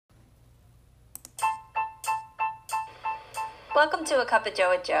Welcome to A Cup of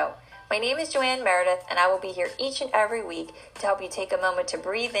Joe with Joe. My name is Joanne Meredith, and I will be here each and every week to help you take a moment to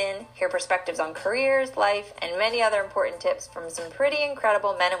breathe in, hear perspectives on careers, life, and many other important tips from some pretty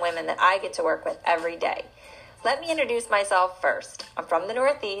incredible men and women that I get to work with every day. Let me introduce myself first. I'm from the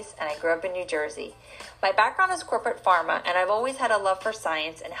Northeast, and I grew up in New Jersey. My background is corporate pharma, and I've always had a love for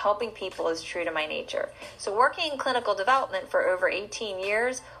science, and helping people is true to my nature. So working in clinical development for over 18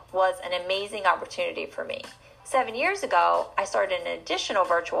 years was an amazing opportunity for me. 7 years ago, I started an additional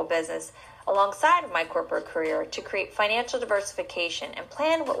virtual business alongside of my corporate career to create financial diversification and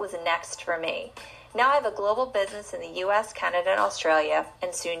plan what was next for me. Now I have a global business in the US, Canada, and Australia,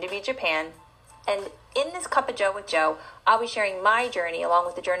 and soon to be Japan. And in this Cup of Joe with Joe, I'll be sharing my journey along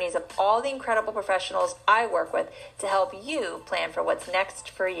with the journeys of all the incredible professionals I work with to help you plan for what's next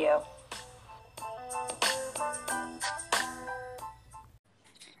for you.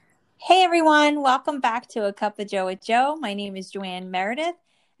 Hey everyone, welcome back to A Cup of Joe with Joe. My name is Joanne Meredith,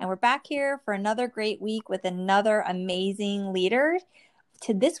 and we're back here for another great week with another amazing leader.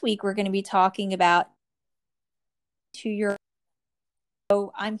 This week, we're going to be talking about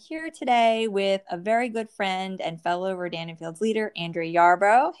So I'm here today with a very good friend and fellow Rodan & Fields leader, Andrea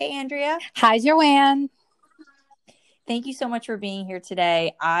Yarbrough. Hey, Andrea. Hi, Joanne. Thank you so much for being here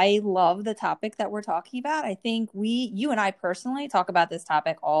today. I love the topic that we're talking about. I think you and I personally talk about this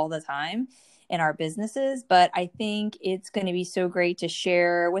topic all the time in our businesses, but I think it's going to be so great to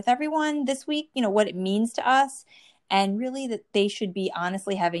share with everyone this week, what it means to us, and really that they should be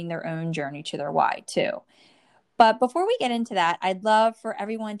honestly having their own journey to their why too. But before we get into that, I'd love for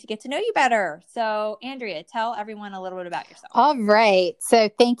everyone to get to know you better. So, Andrea, tell everyone a little bit about yourself. All right. So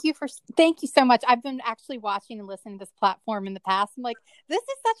thank you so much. I've been actually watching and listening to this platform in the past. I'm like, this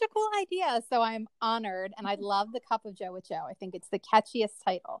is such a cool idea. So I'm honored, and I love the Cup of Joe with Joe. I think it's the catchiest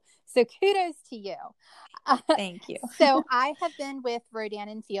title. So kudos to you. Thank you. So I have been with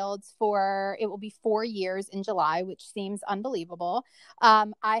Rodan & Fields it will be 4 years in July, which seems unbelievable.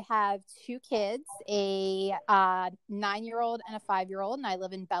 I have 2 kids, a 9-year-old and a 5-year-old, and I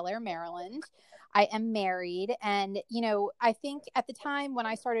live in Bel Air, Maryland. I am married. And, I think at the time when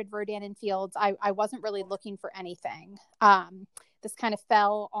I started Rodan & Fields, I wasn't really looking for anything. This kind of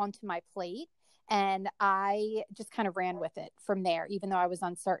fell onto my plate, and I just kind of ran with it from there, even though I was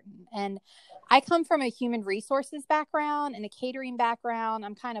uncertain. And I come from a human resources background and a catering background.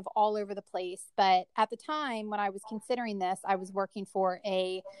 I'm kind of all over the place. But at the time when I was considering this, I was working for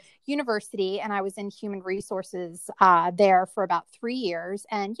a university, and I was in human resources there for about 3 years.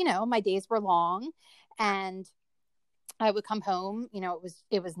 And, my days were long, and I would come home,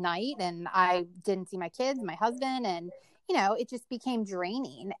 it was night, and I didn't see my kids, my husband, and it just became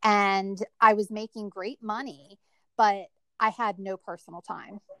draining. And I was making great money, but I had no personal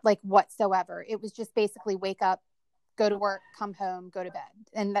time, like whatsoever. It was just basically wake up, go to work, come home, go to bed.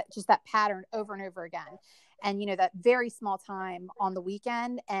 And that pattern over and over again. And, that very small time on the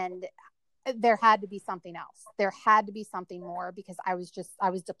weekend. And there had to be something else. There had to be something more, because I was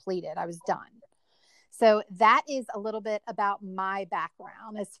depleted. I was done. So that is a little bit about my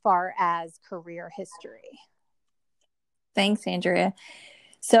background as far as career history. Thanks, Andrea.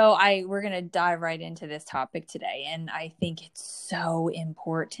 So we're going to dive right into this topic today. And I think it's so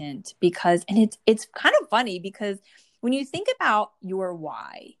important because it's kind of funny, because when you think about your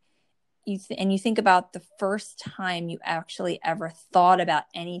why, you think about the first time you actually ever thought about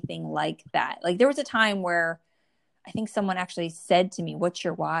anything like that. Like, there was a time where I think someone actually said to me, "What's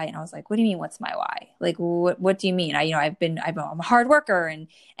your why?" And I was like, "What do you mean, what's my why? Like, what do you mean?" I'm a hard worker, and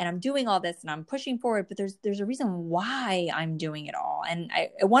I'm doing all this, and I'm pushing forward, but there's a reason why I'm doing it all. And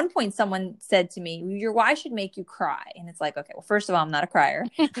at one point someone said to me, "Your why should make you cry." And it's like, okay, well, first of all, I'm not a crier.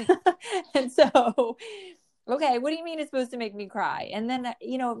 And so, okay, what do you mean it's supposed to make me cry? And then,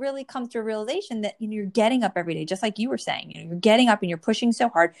 it really comes to a realization that, you're getting up every day, just like you were saying, you're getting up and you're pushing so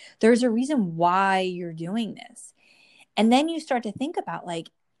hard. There's a reason why you're doing this. And then you start to think about, like,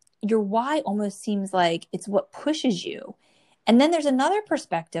 your why almost seems like it's what pushes you. And then there's another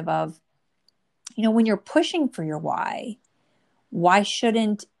perspective of, when you're pushing for your why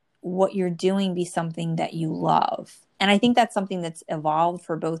shouldn't what you're doing be something that you love? And I think that's something that's evolved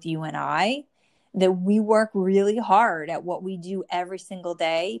for both you and I, that we work really hard at what we do every single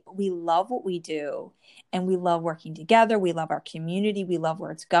day, but we love what we do, and we love working together. We love our community. We love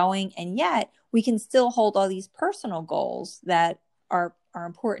where it's going. And yet we can still hold all these personal goals that are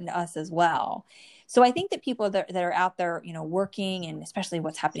important to us as well. So I think that people that are out there, working, and especially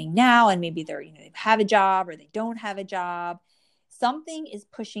what's happening now, and maybe they have a job or they don't have a job, something is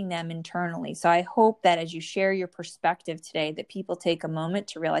pushing them internally. So I hope that as you share your perspective today, that people take a moment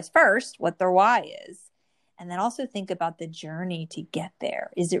to realize first what their why is, And then also think about the journey to get there.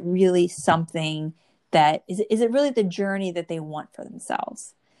 Is it really something that is it really the journey that they want for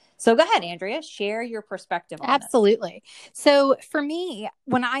themselves? So go ahead, Andrea, share your perspective on Absolutely. So for me,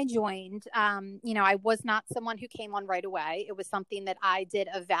 when I joined, I was not someone who came on right away. It was something that I did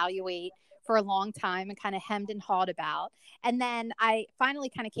evaluate for a long time and kind of hemmed and hawed about. And then I finally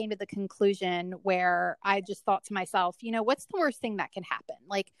kind of came to the conclusion where I just thought to myself, what's the worst thing that can happen?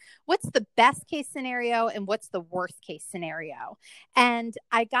 Like, what's the best case scenario and what's the worst case scenario? And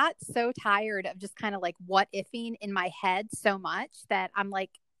I got so tired of just kind of like what ifing in my head so much that I'm like,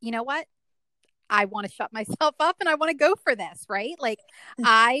 you know what? I want to shut myself up and I want to go for this, right? Like,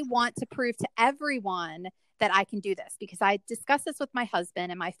 I want to prove to everyone that I can do this, because I discuss this with my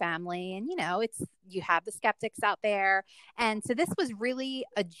husband and my family. And, you have the skeptics out there. And so this was really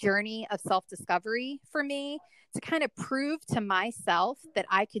a journey of self-discovery for me to kind of prove to myself that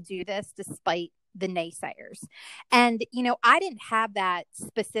I could do this despite the naysayers. And, I didn't have that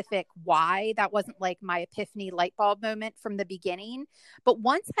specific why. That wasn't like my epiphany light bulb moment from the beginning. But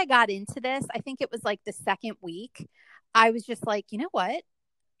once I got into this, I think it was like the second week, I was just like, you know what?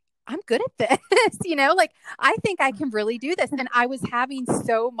 I'm good at this, like I think I can really do this. And I was having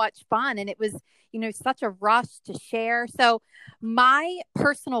so much fun, and it was, such a rush to share. So my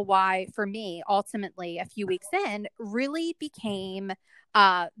personal why for me, ultimately, a few weeks in, really became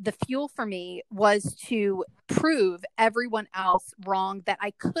the fuel for me was to prove everyone else wrong that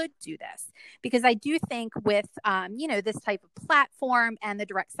I could do this. Because I do think with, this type of platform and the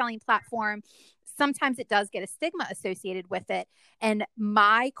direct selling platform, sometimes it does get a stigma associated with it. And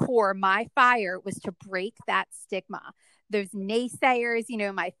my core, my fire was to break that stigma. Those naysayers,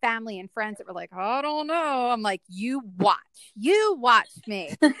 my family and friends that were like, I don't know. I'm like, you watch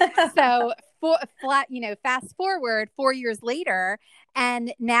me. So fast forward 4 years later,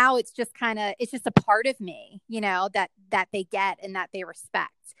 and now it's just a part of me, that they get and that they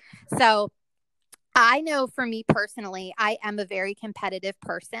respect. So I know for me personally, I am a very competitive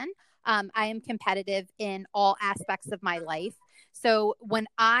person. I am competitive in all aspects of my life. So when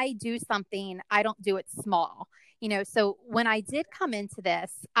I do something, I don't do it small. So when I did come into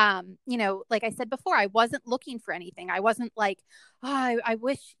this, like I said before, I wasn't looking for anything. I wasn't like, I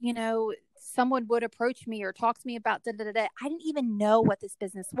wish, someone would approach me or talk to me about da, da, da, da. I didn't even know what this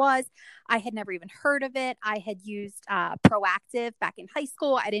business was. I had never even heard of it. I had used Proactiv back in high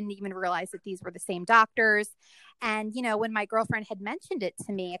school. I didn't even realize that these were the same doctors. And, when my girlfriend had mentioned it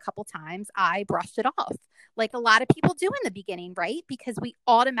to me a couple times, I brushed it off like a lot of people do in the beginning, right? Because we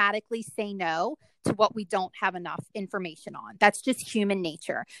automatically say no to what we don't have enough information on. That's just human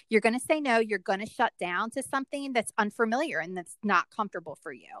nature. You're going to say no. You're going to shut down to something that's unfamiliar and that's not comfortable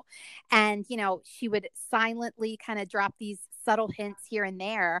for you. And, she would silently kind of drop these subtle hints here and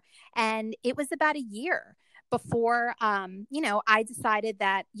there. And it was about a year before, I decided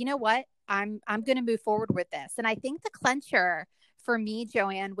that, what, I'm going to move forward with this. And I think the clincher for me,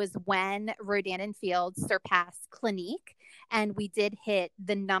 Joanne, was when Rodan & Fields surpassed Clinique, and we did hit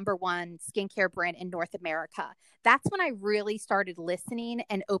the #1 skincare brand in North America. That's when I really started listening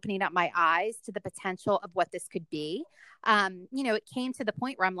and opening up my eyes to the potential of what this could be. It came to the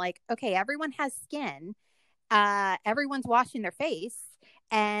point where I'm like, okay, everyone has skin. Everyone's washing their face,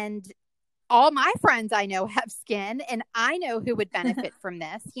 and all my friends I know have skin, and I know who would benefit from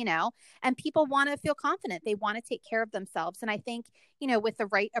this, and people want to feel confident. They want to take care of themselves. And I think, with the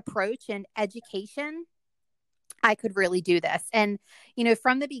right approach and education, I could really do this. And,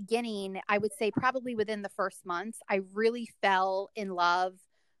 from the beginning, I would say probably within the first months, I really fell in love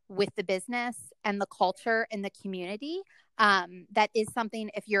with the business and the culture and the community. That is something,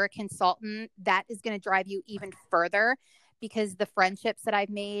 if you're a consultant, that is going to drive you even further, because the friendships that I've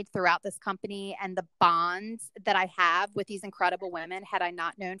made throughout this company and the bonds that I have with these incredible women, had I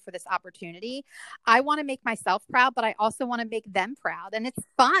not known for this opportunity, I want to make myself proud, but I also want to make them proud. And it's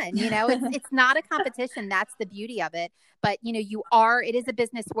fun, it's not a competition. That's the beauty of it. But, it is a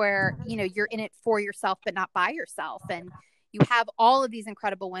business where, you're in it for yourself, but not by yourself. And you have all of these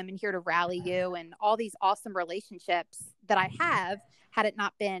incredible women here to rally you, and all these awesome relationships that I have, had it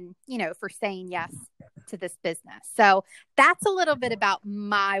not been, for saying yes to this business. So that's a little bit about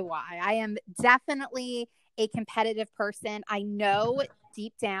my why. I am definitely a competitive person. I know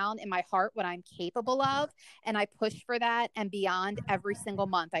deep down in my heart what I'm capable of, and I push for that and beyond every single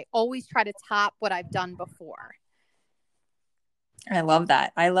month. I always try to top what I've done before. I love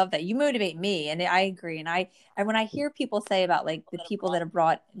that. I love that. You motivate me, and I agree. And I when I hear people say about like the people that have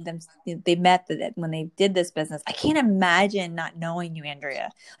brought them, they met that when they did this business, I can't imagine not knowing you,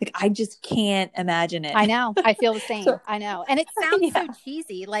 Andrea. Like I just can't imagine it. I know. I feel the So same. I know. And it sounds so yeah,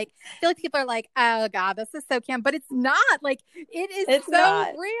 cheesy. Like, I feel like people are like, oh God, this is so camp, but it's not. Like, it is it's so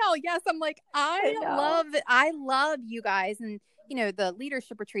not. real. Yes. I'm like, I know. I love you guys and, you know, the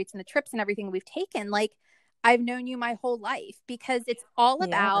leadership retreats and the trips and everything we've taken. Like, I've known you my whole life because it's all Yeah.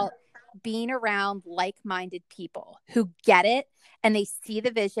 about being around like-minded people who get it and they see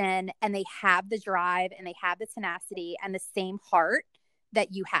the vision and they have the drive and they have the tenacity and the same heart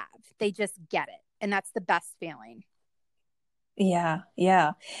that you have. They just get it. And that's the best feeling. Yeah,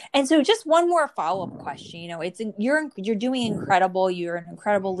 yeah. And so just one more follow-up question. You know, you're doing incredible. You're an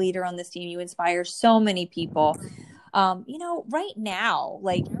incredible leader on this team. You inspire so many people. You know, right now,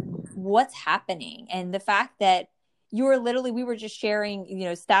 like what's happening and the fact that you're literally, we were just sharing, you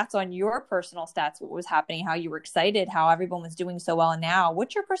know, stats on your personal stats, what was happening, how you were excited, how everyone was doing so well. And now,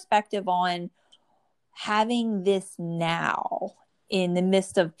 what's your perspective on having this now in the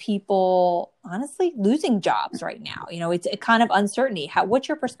midst of people honestly losing jobs right now? You know, it's a kind of uncertainty. What's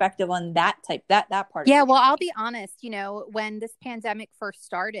your perspective on that part of Yeah, your well, I'll journey? be honest, you know, when this pandemic first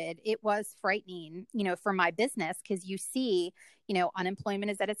started, it was frightening, you know, for my business because you see, you know,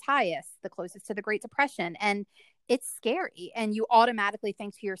 unemployment is at its highest, the closest to the Great Depression, and it's scary. And you automatically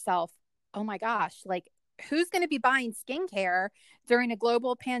think to yourself, oh my gosh, like who's going to be buying skincare during a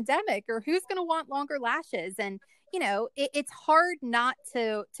global pandemic or who's going to want longer lashes? And, you know, it's hard not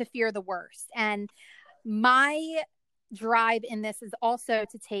to fear the worst. And my drive in this is also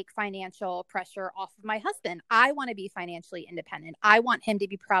to take financial pressure off of my husband. I want to be financially independent. I want him to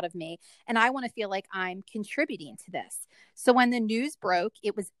be proud of me and I want to feel like I'm contributing to this. So when the news broke,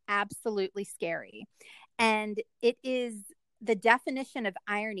 it was absolutely scary. And it is the definition of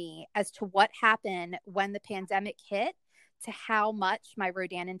irony as to what happened when the pandemic hit to how much my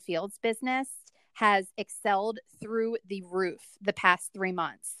Rodan and Fields business has excelled through the roof the past 3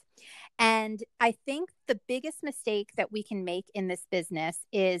 months. And I think the biggest mistake that we can make in this business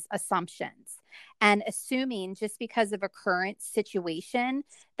is assumptions and assuming just because of a current situation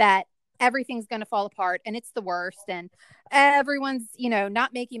that everything's going to fall apart and it's the worst and everyone's, you know,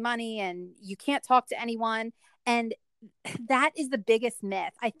 not making money and you can't talk to anyone. And that is the biggest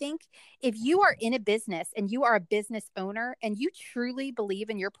myth. I think if you are in a business and you are a business owner and you truly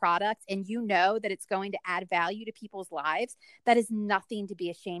believe in your product and you know that it's going to add value to people's lives, that is nothing to be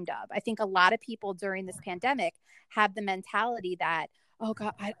ashamed of. I think a lot of people during this pandemic have the mentality that, oh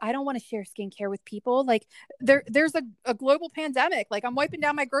God, I don't want to share skincare with people. Like there's a global pandemic. Like I'm wiping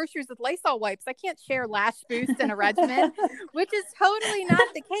down my groceries with Lysol wipes. I can't share lash boost and a regimen, which is totally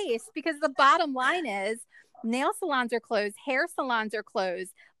not the case because the bottom line is nail salons are closed, hair salons are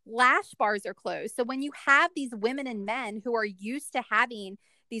closed, lash bars are closed. So when you have these women and men who are used to having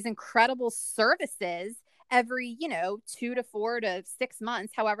these incredible services every, you know, 2 to 4 to 6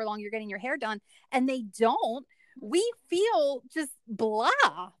 months, however long you're getting your hair done, and they don't, we feel just blah,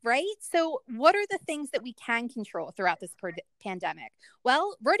 right? So, what are the things that we can control throughout this pandemic?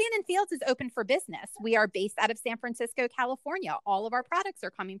 Well, Rodan and Fields is open for business. We are based out of San Francisco, California. All of our products are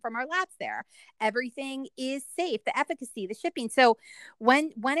coming from our labs there. Everything is safe, the efficacy, the shipping. So,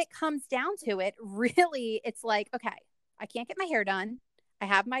 when it comes down to it, really, it's like, okay, I can't get my hair done. I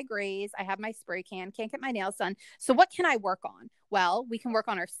have my grays, I have my spray can, can't get my nails done. So what can I work on? Well, we can work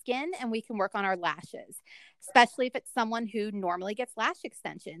on our skin and we can work on our lashes, especially if it's someone who normally gets lash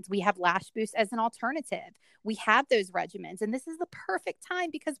extensions. We have Lash Boost as an alternative. We have those regimens. And this is the perfect time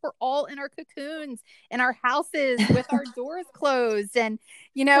because we're all in our cocoons in our houses with our doors closed. And,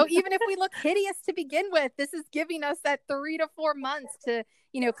 you know, even if we look hideous to begin with, this is giving us that 3 to 4 months to,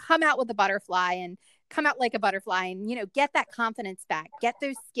 you know, come out with a butterfly and come out like a butterfly and, you know, get that confidence back, get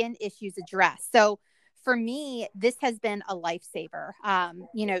those skin issues addressed. So for me, this has been a lifesaver,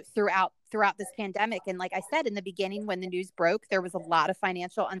 you know, throughout this pandemic. And like I said, in the beginning, when the news broke, there was a lot of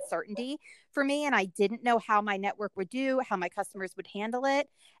financial uncertainty for me. And I didn't know how my network would do, how my customers would handle it.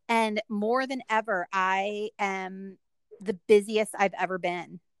 And more than ever, I am the busiest I've ever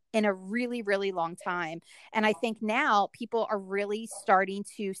been in a really, really long time. And I think now people are really starting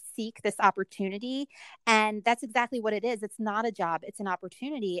to seek this opportunity. And that's exactly what it is. It's not a job, it's an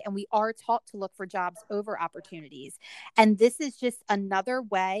opportunity. And we are taught to look for jobs over opportunities. And this is just another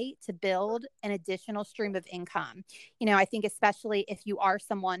way to build an additional stream of income. You know, I think especially if you are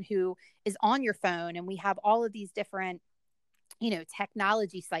someone who is on your phone and we have all of these different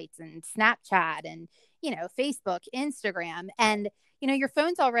technology sites and Snapchat and, Facebook, Instagram, and, your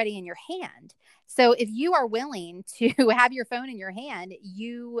phone's already in your hand. So if you are willing to have your phone in your hand,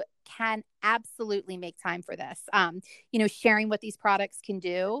 you can absolutely make time for this. Sharing what these products can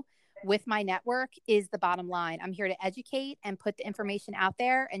do with my network is the bottom line. I'm here to educate and put the information out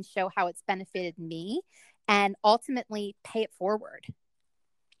there and show how it's benefited me and ultimately pay it forward.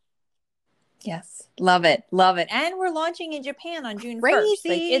 Yes. Love it. Love it. And we're launching in Japan on June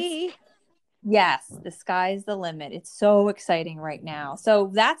 1st. Yes, the sky's the limit. It's so exciting right now. So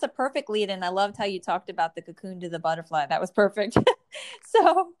that's a perfect lead. And I loved how you talked about the cocoon to the butterfly. That was perfect.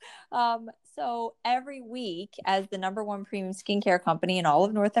 So every week, as the #1 premium skincare company in all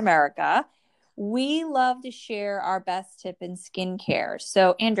of North America, we love to share our best tip in skincare.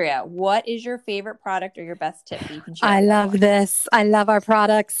 So Andrea, what is your favorite product or your best tip that you can share? I love this. I love our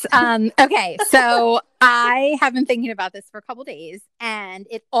products. Okay. So I have been thinking about this for a couple of days, and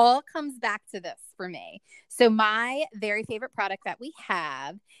it all comes back to this for me. So my very favorite product that we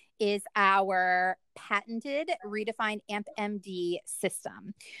have is our patented Redefine AmpMD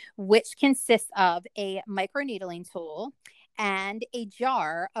system, which consists of a microneedling tool and a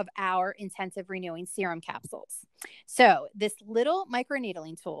jar of our intensive renewing serum capsules. So this little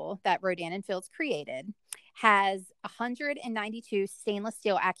microneedling tool that Rodan & Fields created has 192 stainless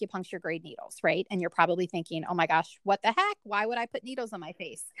steel acupuncture grade needles, right? And you're probably thinking, oh my gosh, what the heck? Why would I put needles on my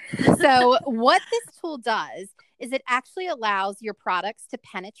face? So what this tool does is it actually allows your products to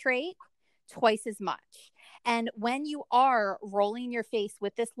penetrate twice as much. And when you are rolling your face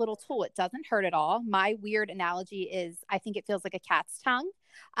with this little tool, it doesn't hurt at all. My weird analogy is I think it feels like a cat's tongue.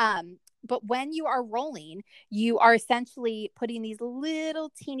 But when you are rolling, you are essentially putting these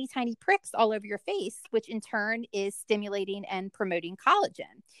little teeny tiny pricks all over your face, which in turn is stimulating and promoting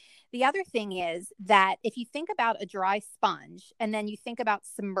collagen. The other thing is that if you think about a dry sponge and then you think about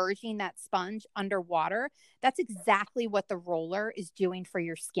submerging that sponge underwater, that's exactly what the roller is doing for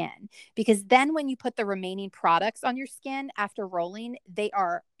your skin. Because then when you put the remaining products on your skin after rolling,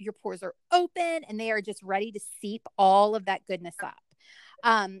 your pores are open and they are just ready to seep all of that goodness up.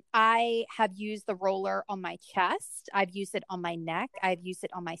 I have used the roller on my chest. I've used it on my neck. I've used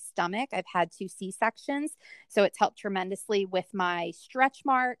it on my stomach. I've had 2 C-sections, so it's helped tremendously with my stretch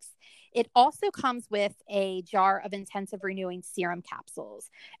marks. It also comes with a jar of intensive renewing serum capsules.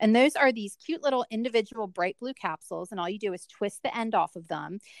 And those are these cute little individual bright blue capsules. And all you do is twist the end off of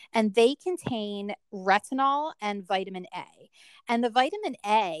them. And they contain retinol and vitamin A. And the vitamin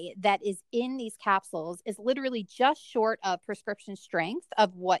A that is in these capsules is literally just short of prescription strength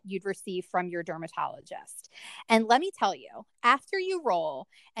of what you'd receive from your dermatologist. And let me tell you, after you roll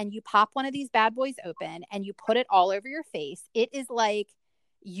and you pop one of these bad boys open and you put it all over your face, it is like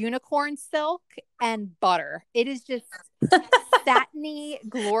unicorn silk and butter. It is just satiny,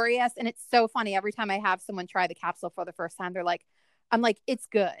 glorious. And it's so funny. Every time I have someone try the capsule for the first time, I'm like, it's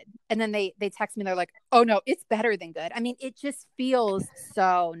good. And then they text me, they're like, oh no, it's better than good. I mean, it just feels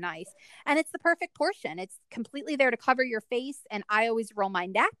so nice. And it's the perfect portion. It's completely there to cover your face. And I always roll my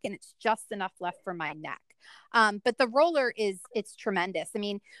neck and it's just enough left for my neck. But the roller it's tremendous. I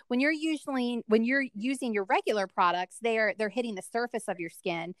mean, when you're using your regular products, they're hitting the surface of your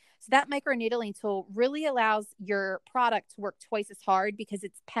skin. So that microneedling tool really allows your product to work twice as hard because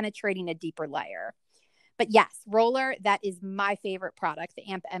it's penetrating a deeper layer. But yes, roller, that is my favorite product, the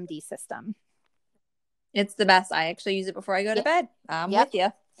AmpMD system. It's the best. I actually use it before I go to bed. I'm with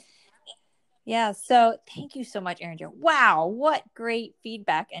you. Yeah. So thank you so much, Andrea. Wow. What great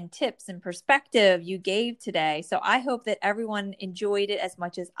feedback and tips and perspective you gave today. So I hope that everyone enjoyed it as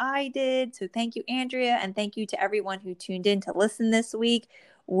much as I did. So thank you, Andrea. And thank you to everyone who tuned in to listen this week.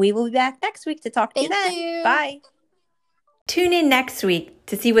 We will be back next week to talk to you then. Bye. Tune in next week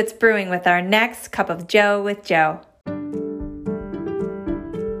to see what's brewing with our next Cup of Joe with Joe.